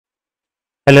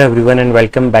Hello everyone and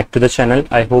welcome back to the channel.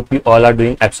 I hope you all are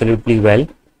doing absolutely well.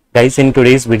 Guys, in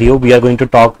today's video we are going to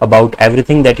talk about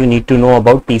everything that you need to know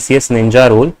about TCS Ninja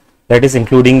Role, that is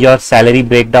including your salary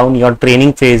breakdown, your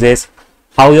training phases,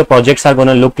 how your projects are going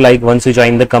to look like once you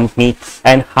join the company,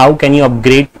 and how can you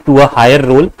upgrade to a higher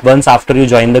role once after you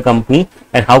join the company,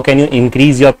 and how can you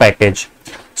increase your package.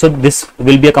 So this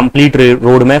will be a complete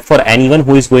roadmap for anyone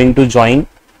who is going to join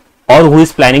or who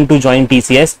is planning to join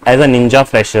TCS as a Ninja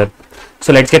fresher.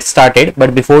 So let's get started.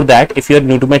 But before that, if you are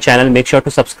new to my channel, make sure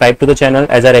to subscribe to the channel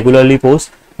as I regularly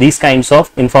post these kinds of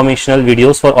informational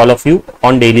videos for all of you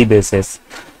on daily basis.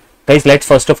 Guys, let's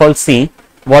first of all see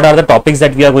what are the topics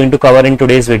that we are going to cover in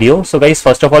today's video. So guys,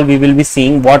 first of all, we will be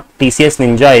seeing what TCS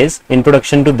Ninja is,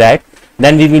 introduction to that.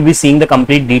 Then we will be seeing the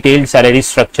complete detailed salary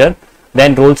structure,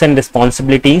 then roles and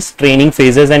responsibilities, training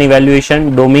phases and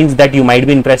evaluation, domains that you might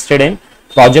be interested in,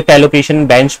 project allocation,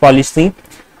 bench policy,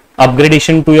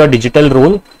 upgradation to your digital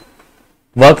role,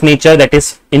 work nature, that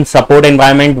is in support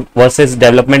environment versus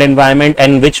development environment,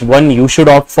 and which one you should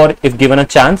opt for if given a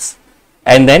chance,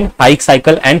 and then hike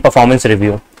cycle and performance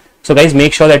review. So guys,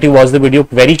 make sure that you watch the video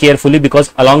very carefully,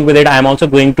 because along with it I am also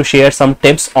going to share some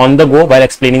tips on the go while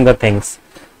explaining the things.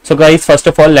 So guys, first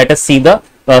of all, let us see the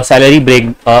salary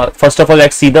break. First of all,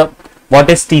 let's see the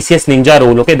what is TCS Ninja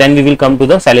Role. Okay, then we will come to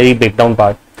the salary breakdown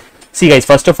part. See guys,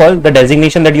 first of all, the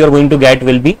designation that you are going to get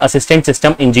will be assistant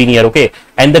system engineer. Okay,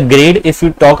 and the grade, if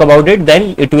you talk about it,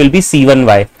 then it will be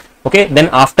C1Y. Okay, then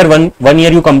after one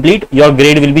year you complete, your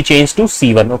grade will be changed to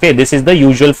C1. Okay, this is the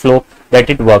usual flow that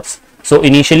it works. So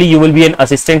initially you will be an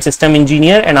assistant system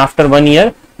engineer, and after 1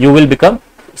 year you will become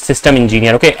system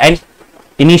engineer. Okay, and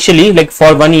initially, like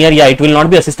for 1 year, yeah, it will not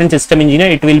be assistant system engineer,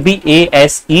 it will be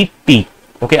ASET.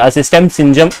 Okay, assistant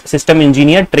system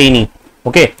engineer trainee.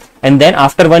 Okay, and then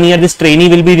after 1 year this trainee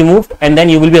will be removed, and then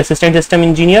you will be assistant system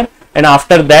engineer, and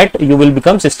after that you will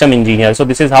become system engineer. So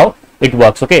this is how it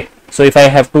works. Okay, so if I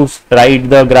have to write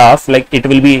the graph, like it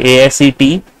will be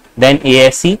ASET, then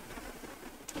ASE,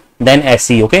 then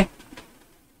SE. Okay,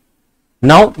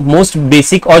 now most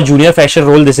basic or junior fresher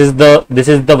role, this is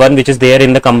the one which is there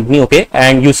in the company. Okay,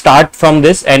 and you start from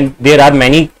this, and there are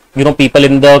many people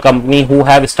in the company who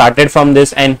have started from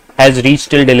this and has reached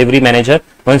till delivery manager.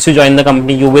 Once you join the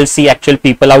company, you will see actual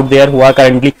people out there who are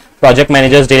currently project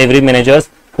managers, delivery managers,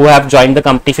 who have joined the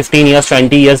company 15 years,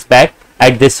 20 years back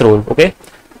at this role. Okay,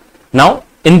 now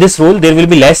in this role there will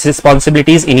be less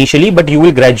responsibilities initially, but you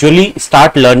will gradually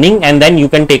start learning, and then you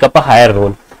can take up a higher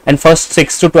role. And first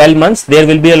 6 to 12 months there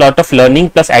will be a lot of learning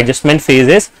plus adjustment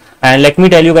phases. And let me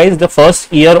tell you guys, the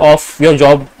first year of your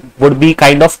job would be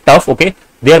kind of tough. Okay,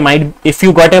 there might, if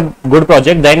you got a good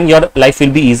project, then your life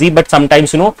will be easy, but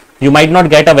sometimes you might not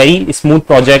get a very smooth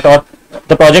project, or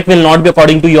the project will not be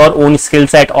according to your own skill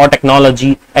set or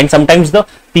technology, and sometimes the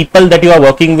people that you are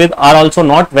working with are also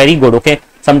not very good. Okay,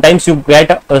 sometimes you get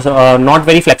not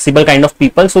very flexible kind of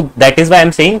people. So that is why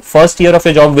I'm saying first year of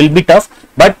your job will be tough,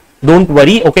 but don't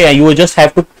worry. Okay, you just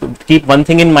have to keep one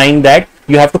thing in mind, that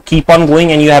you have to keep on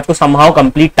going and you have to somehow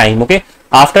complete time. Okay,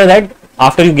 after that,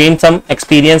 after you gain some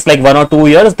experience like 1 or 2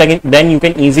 years, then you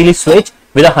can easily switch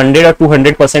with 100 or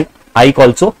 200% hike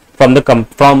also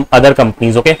from other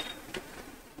companies. Okay,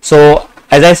 so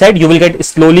as I said, you will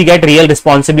slowly get real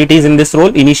responsibilities in this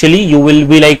role. Initially you will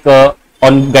be like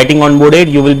on getting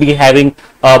onboarded, you will be having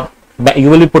you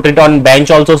will be put it on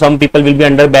bench also. Some people will be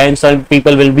under bench, some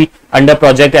people will be under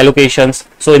project allocations.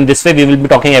 So in this way we will be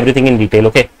talking everything in detail.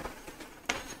 Okay,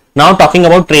 now talking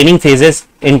about training phases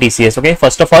in TCS. Okay,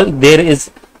 first of all, there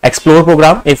is Explore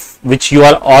program, which you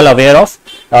are all aware of,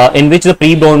 in which the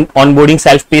pre-onboarding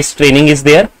self-paced training is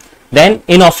there. Then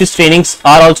in-office trainings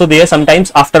are also there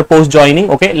sometimes after post joining.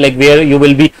 Okay, like where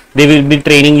they will be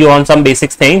training you on some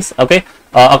basic things. Okay,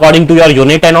 according to your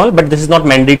unit and all, but this is not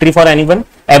mandatory for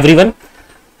everyone.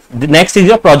 The next is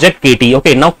your project KT.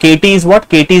 Okay, now KT is what?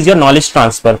 KT is your knowledge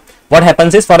transfer. What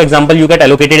happens is, for example, you get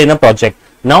allocated in a project.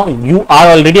 Now you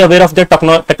are already aware of the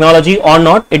technology or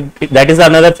not, that is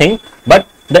another thing, but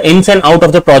the ins and out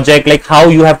of the project, like how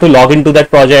you have to log into that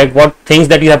project, what things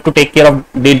that you have to take care of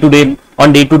day to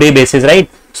day basis, right?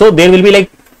 So there will be like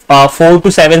 4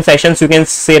 to 7 sessions, you can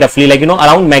say roughly, like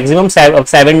around maximum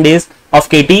 7 days of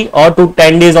KT, or to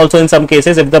 10 days also in some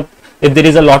cases if there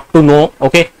is a lot to know.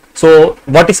 Okay, so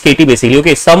what is KT basically?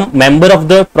 Okay, some member of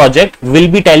the project will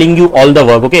be telling you all the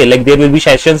work. Okay, like there will be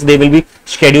sessions, they will be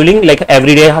scheduling like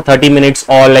every day 30 minutes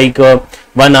or like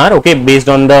 1 hour. Okay, based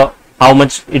on the how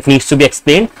much it needs to be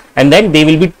explained, and then they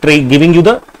will be giving you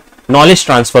the knowledge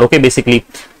transfer. Okay, basically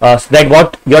that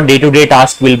what your day-to-day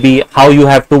task will be, how you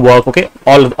have to work. Okay,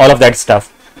 all of that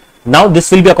stuff. Now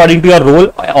this will be according to your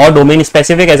role or domain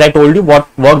specific. As I told you, what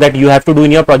work that you have to do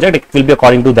in your project, it will be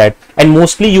according to that, and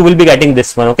mostly you will be getting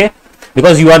this one, okay,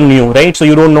 because you are new, right? So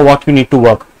you don't know what you need to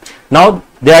work. Now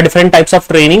there are different types of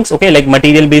trainings, okay, like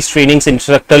material based trainings,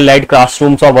 instructor led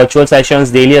classrooms or virtual sessions,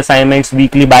 daily assignments,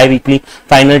 weekly, bi-weekly,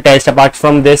 final test. Apart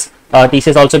from this,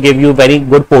 TCS also give you very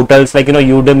good portals like, you know,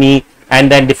 Udemy,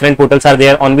 and then different portals are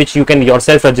there on which you can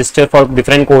yourself register for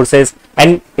different courses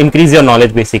and increase your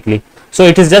knowledge basically. So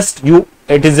it is just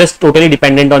totally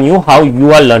dependent on you how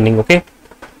you are learning, okay.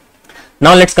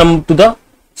 Now let's come to the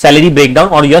salary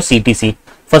breakdown or your CTC.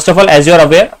 First of all, as you are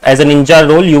aware, as a Ninja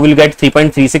role, you will get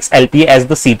 3.36 LPA as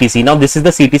the CTC. Now this is the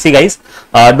CTC, guys.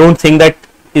 Don't think that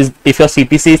if your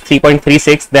CTC is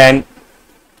 3.36, then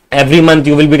every month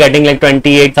you will be getting like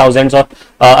 28,000 or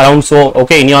around so,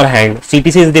 okay, in your hand.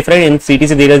 CTC is different. In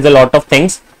CTC there is a lot of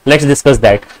things. Let's discuss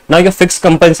that. Now your fixed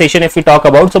compensation, if we talk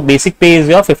about, so basic pay is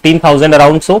your 15,000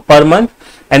 around so per month,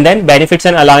 and then benefits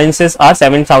and allowances are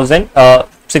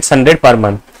 7,600 per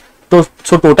month.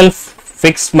 So total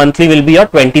fixed monthly will be your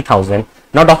 20,000.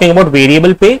 Now talking about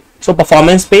variable pay, so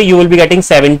performance pay you will be getting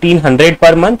 1,700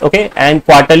 per month, okay, and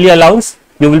quarterly allowance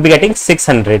you will be getting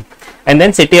 600, and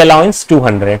then city allowance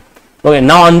 200. Okay,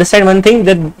 now understand one thing,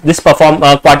 that this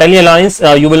quarterly allowance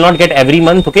you will not get every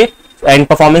month, okay, and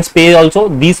performance pay also,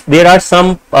 there are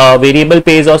some variable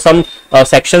pays or some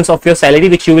sections of your salary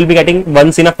which you will be getting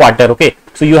once in a quarter, okay,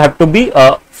 so you have to be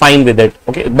fine with it,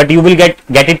 okay, but you will get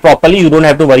it properly. You don't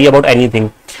have to worry about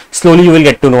anything. Slowly you will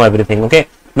get to know everything, okay.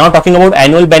 Now talking about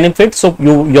annual benefits, so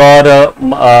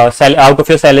out of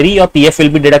your salary, your PF will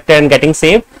be deducted and getting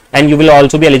saved, and you will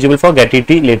also be eligible for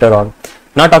gratuity later on.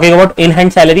 Now talking about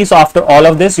in-hand salary, so after all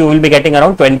of this you will be getting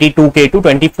around 22k to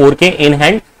 24k in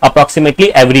hand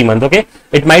approximately every month, okay.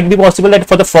 It might be possible that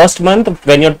for the first month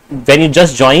when you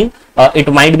just join,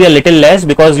 it might be a little less,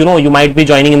 because you know you might be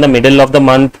joining in the middle of the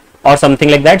month or something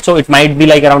like that, so it might be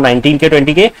like around 19k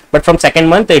 20k, but from second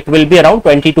month it will be around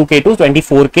 22k to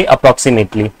 24k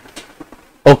approximately,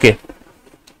 okay.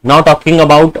 Now talking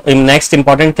about next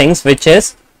important things, which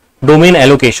is domain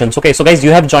allocations, okay. So guys,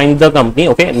 you have joined the company,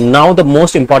 okay. Now the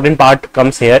most important part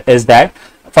comes here is that,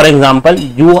 for example,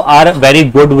 you are very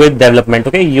good with development,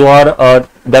 okay, your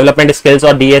development skills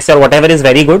or DS or whatever is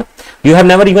very good. You have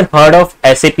never even heard of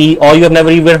SAP, or you have never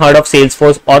even heard of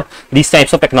Salesforce or these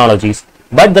types of technologies,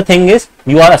 but the thing is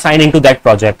you are assigned into that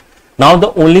project. Now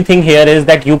the only thing here is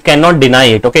that you cannot deny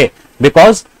it, okay,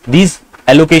 because these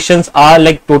allocations are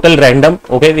like total random,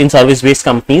 okay, in service based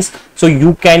companies. So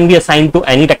you can be assigned to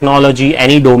any technology,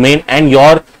 any domain, and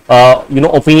your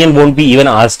opinion won't be even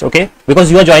asked, okay,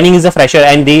 because you are joining as a fresher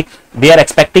and they are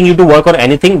expecting you to work on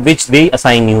anything which they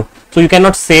assign you. So you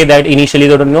cannot say that initially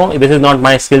that, no, this is not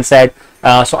my skill set,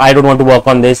 so I don't want to work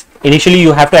on this. Initially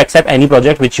you have to accept any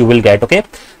project which you will get, okay.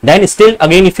 Then still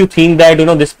again, if you think that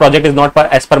this project is not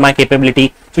as per my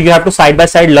capability, so you have to side by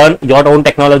side learn your own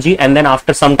technology, and then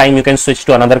after some time you can switch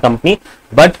to another company.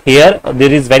 But here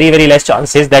there is very less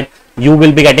chances that you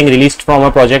will be getting released from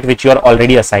a project which you are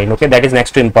already assigned, okay. That is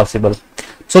next to impossible.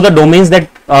 So the domains that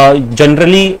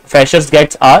generally freshers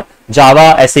gets are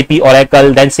Java, SAP,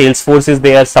 Oracle, then Salesforce is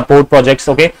there, support projects,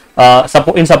 okay.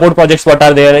 In support projects, what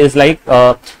are there is like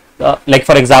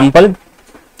for example,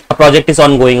 a project is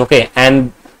ongoing, okay,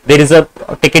 and there is a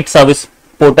ticket service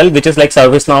portal which is like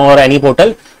ServiceNow or any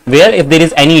portal, where if there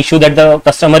is any issue that the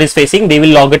customer is facing, they will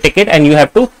log a ticket and you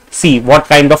have to see what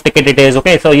kind of ticket it is,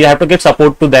 okay. So you have to give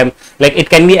support to them, like it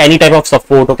can be any type of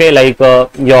support, okay, like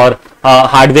your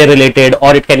hardware related,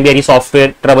 or it can be any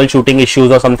software troubleshooting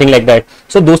issues or something like that.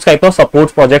 So those type of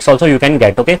support projects also you can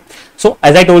get, okay. So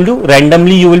as I told you,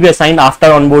 randomly you will be assigned after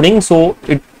onboarding, so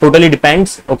it totally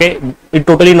depends, okay. It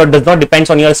totally does not depends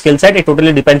on your skill set, it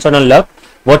totally depends on your luck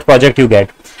what project you get,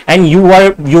 and you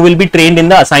will be trained in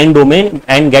the assigned domain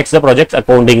and gets the projects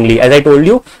accordingly. As I told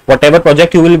you, whatever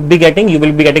project you will be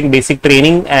getting basic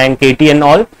training and KT and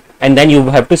all, and then you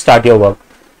have to start your work.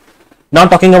 Now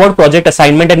talking about project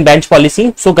assignment and bench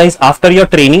policy. So guys, after your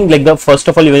training, like first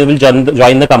of all you will join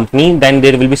the company, then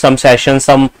there will be some sessions,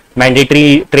 some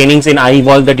mandatory trainings in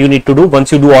iEvolve that you need to do.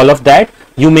 Once you do all of that,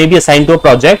 you may be assigned to a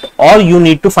project, or you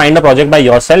need to find a project by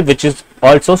yourself, which is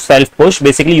also self-push.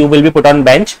 Basically you will be put on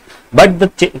bench. But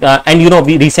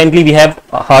we recently have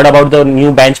heard about the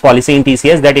new bench policy in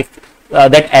TCS, that if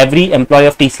that every employee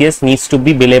of TCS needs to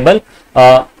be billable,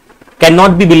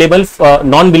 cannot be billable,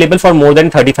 non-billable for more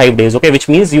than 35 days, okay, which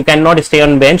means you cannot stay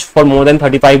on bench for more than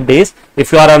 35 days.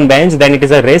 If you are on bench, then it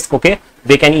is a risk, okay.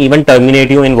 They can even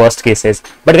terminate you in worst cases.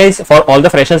 But guys, for all the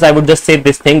freshers, I would just say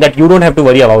this thing, that you don't have to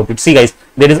worry about it. See guys,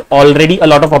 there is already a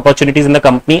lot of opportunities in the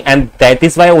company, and that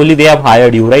is why only they have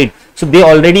hired you, right? So they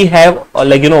already have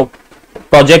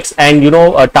projects and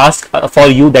tasks for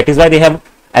you. That is why they have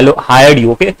hired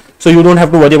you. Okay, so you don't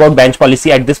have to worry about bench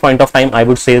policy at this point of time. I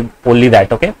would say only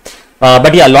that. Okay.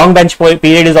 But yeah, long bench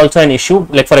period is also an issue.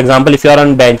 Like for example, if you are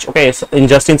on bench, okay, so in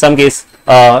some case,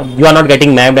 you are not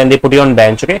getting mapped and they put you on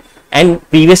bench, okay. And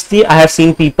previously, I have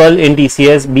seen people in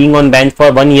TCS being on bench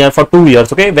for 1 year, for 2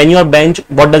 years, okay. When you are bench,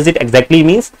 what does it exactly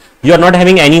means? You are not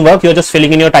having any work, you are just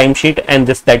filling in your timesheet and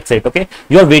that's it, okay.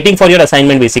 You are waiting for your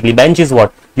assignment basically. Bench is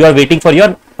what? You are waiting for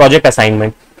your project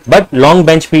assignment. But long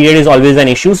bench period is always an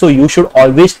issue, so you should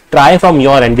always try from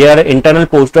your end. There are internal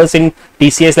posters in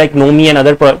TCS like Nomi and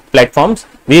other platforms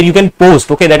where you can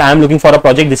post, okay, that I am looking for a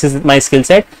project, this is my skill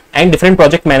set, and different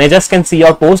project managers can see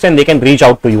your post and they can reach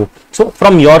out to you. So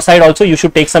from your side also, you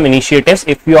should take some initiatives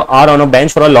if you are on a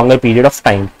bench for a longer period of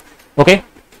time, okay.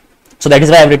 So that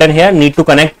is why I have written here, need to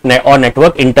connect or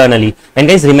network internally. And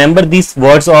guys, remember these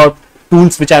words or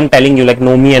tools which I am telling you, like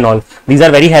Nomi and all. These are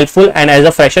very helpful, and as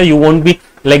a fresher, you won't be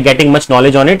like getting much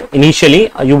knowledge on it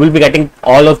initially. You will be getting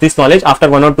all of this knowledge after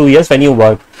 1 or 2 years when you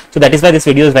work. So that is why this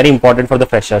video is very important for the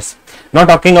freshers. Now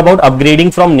talking about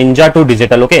upgrading from Ninja to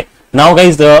digital. Okay, now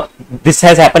guys, this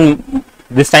has happened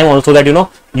this time also, that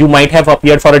you might have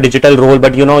appeared for a digital role,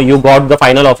 but you got the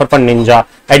final offer for Ninja,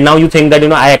 and now you think that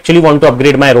I actually want to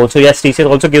upgrade my role. So yes, TCS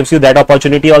also gives you that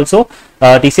opportunity also.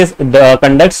 TCS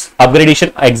conducts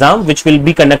upgradation exam, which will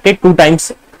be conducted 2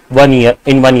 times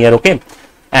in 1 year, okay.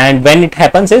 And when it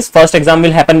happens is, first exam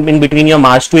will happen in between your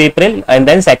March to April, and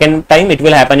then second time it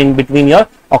will happen in between your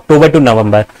October to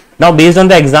November. Now based on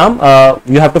the exam,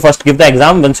 you have to first give the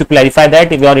exam. Once you clarify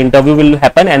that, your interview will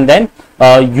happen, and then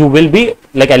you will be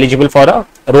like eligible for a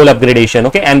role upgradation,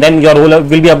 okay. And then your role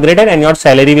will be upgraded and your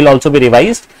salary will also be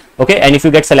revised, okay. And if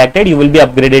you get selected, you will be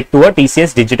upgraded to a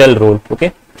TCS digital role,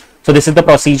 okay. So this is the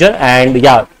procedure, and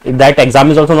yeah, that exam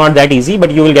is also not that easy,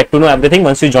 but you will get to know everything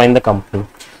once you join the company.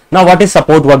 Now what is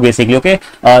support work basically, okay.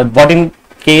 What in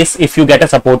case if you get a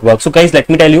support work? So guys, let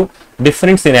me tell you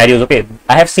different scenarios, okay.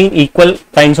 I have seen equal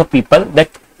kinds of people, that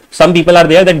some people are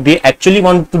there that they actually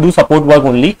want to do support work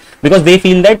only because they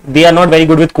feel that they are not very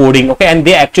good with coding, okay, and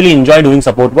they actually enjoy doing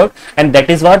support work, and that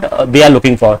is what they are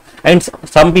looking for. And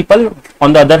some people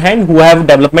on the other hand who have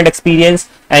development experience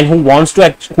and who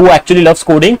actually loves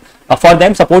coding, for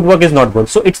them support work is not good.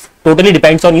 So it's totally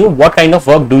depends on you, what kind of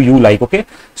work do you like, okay.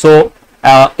 So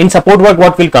in support work,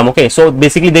 what will come, okay. So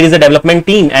basically there is a development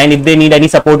team, and if they need any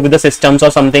support with the systems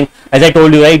or something, as I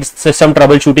told you, right, system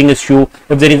troubleshooting issue,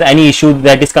 if there is any issue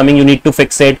that is coming, you need to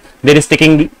fix it. There is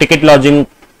ticket lodging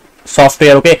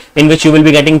software, okay, in which you will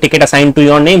be getting ticket assigned to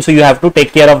your name, so you have to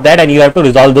take care of that and you have to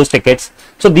resolve those tickets.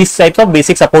 So these types of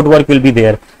basic support work will be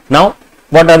there. Now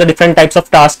what are the different types of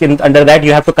tasks under that?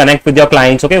 You have to connect with your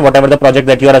clients, okay, whatever the project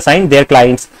that you are assigned, their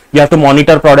clients. You have to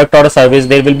monitor product or a service.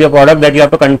 There will be a product that you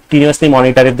have to continuously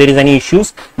monitor. If there is any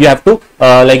issues, you have to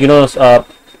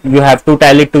you have to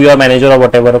tell it to your manager or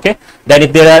whatever, okay. Then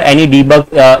if there are any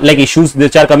debug like issues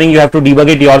which are coming, you have to debug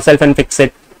it yourself and fix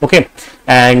it, okay.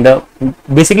 And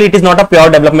basically it is not a pure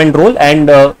development role,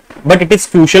 and but it is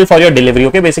crucial for your delivery,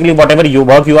 okay. Basically whatever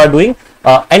work you are doing,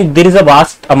 and there is a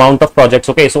vast amount of projects,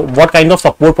 okay. So what kind of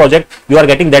support project you are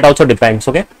getting, that also depends,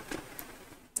 okay.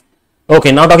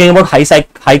 Okay, now talking about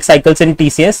hike cycles in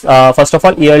TCS. First of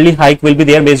all, yearly hike will be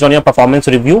there based on your performance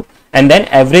review, and then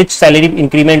average salary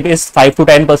increment is 5 to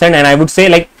 10%, and I would say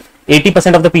like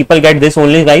 80% of the people get this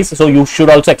only, guys. So you should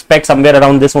also expect somewhere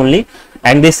around this only.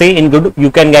 And they say in good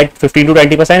you can get 15 to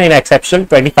 20%, in exceptional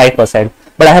 25%.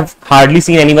 But I have hardly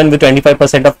seen anyone with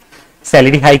 25% of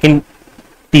salary hike in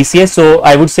TCS. So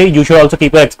I would say you should also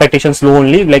keep your expectations low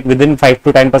only, like within 5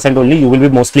 to 10% only you will be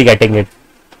mostly getting it.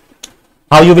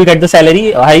 How you will get the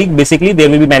salary hike? Basically, there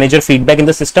will be manager feedback in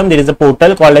the system. There is a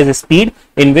portal called as Speed,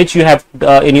 in which you have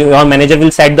your manager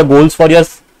will set the goals for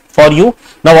you.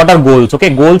 Now what are goals?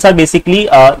 Okay, goals are basically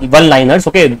one liners,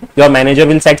 okay. Your manager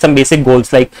will set some basic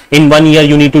goals, like in 1 year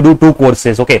you need to do 2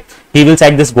 courses, okay. He will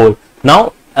set this goal.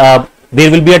 Now there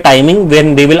will be a timing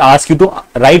when they will ask you to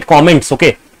write comments,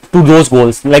 okay, to those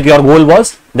goals. Like your goal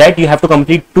was that you have to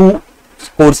complete 2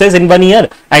 courses in 1 year,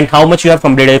 and how much you have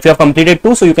completed. If you have completed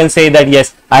 2, so you can say that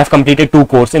yes, I have completed 2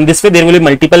 courses. In this way there will be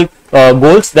multiple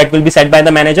goals that will be set by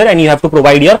the manager, and you have to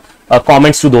provide your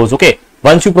comments to those, okay.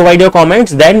 Once you provide your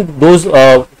comments, then those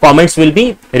comments will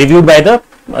be reviewed by the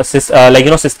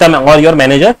system or your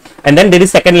manager. And then there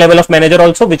is second level of manager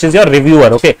also, which is your reviewer,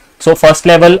 okay. So first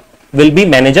level will be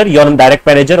manager, your direct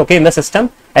manager, okay, in the system,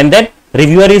 and then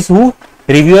reviewer is who?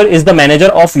 Reviewer is the manager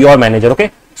of your manager,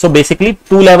 okay. So basically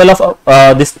 2 level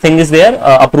of this thing is there,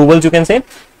 approvals you can say.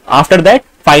 After that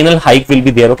final hike will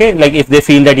be there. Okay, like if they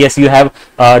feel that yes, you have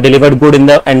delivered good in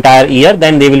the entire year,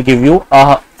 then they will give you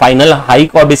a final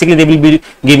hike, or basically they will be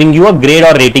giving you a grade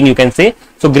or rating, you can say.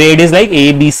 So grade is like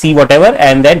A, B, C, whatever,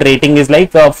 and then rating is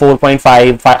like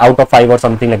 4.5 out of 5 or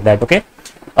something like that. Okay,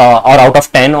 or out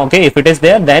of 10. Okay, if it is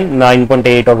there, then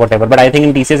 9.8 or whatever. But I think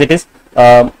in TCS it is,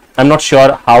 I'm not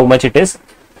sure how much it is.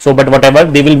 So, but whatever,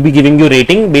 they will be giving you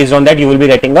rating. Based on that, you will be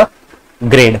getting a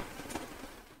grade.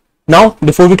 Now,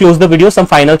 before we close the video, some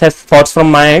final thoughts from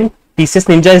my end. TCS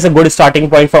Ninja is a good starting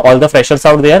point for all the freshers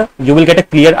out there. You will get a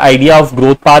clear idea of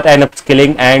growth path and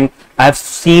upskilling, and I have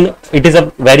seen it is a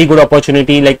very good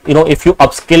opportunity. Like, you know, if you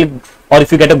upskill or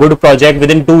if you get a good project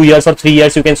within 2 years or 3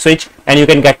 years, you can switch and you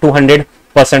can get 200%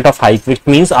 of hike, which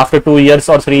means after 2 years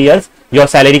or 3 years, your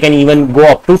salary can even go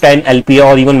up to 10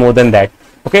 LPA or even more than that.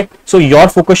 Okay, so your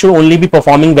focus should only be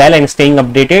performing well and staying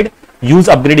updated. Use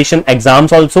upgradation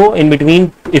exams also in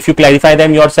between. If you clarify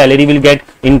them, your salary will get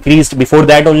increased before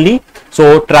that only.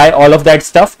 So try all of that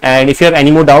stuff, and if you have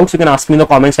any more doubts, you can ask me in the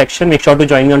comment section. Make sure to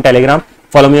join me on Telegram,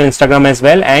 follow me on Instagram as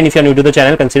well, and if you are new to the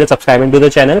channel, consider subscribing to the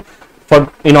channel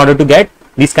in order to get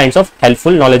these kinds of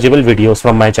helpful, knowledgeable videos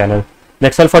from my channel.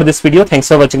 That's all for this video. Thanks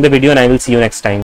for watching the video, and I will see you next time.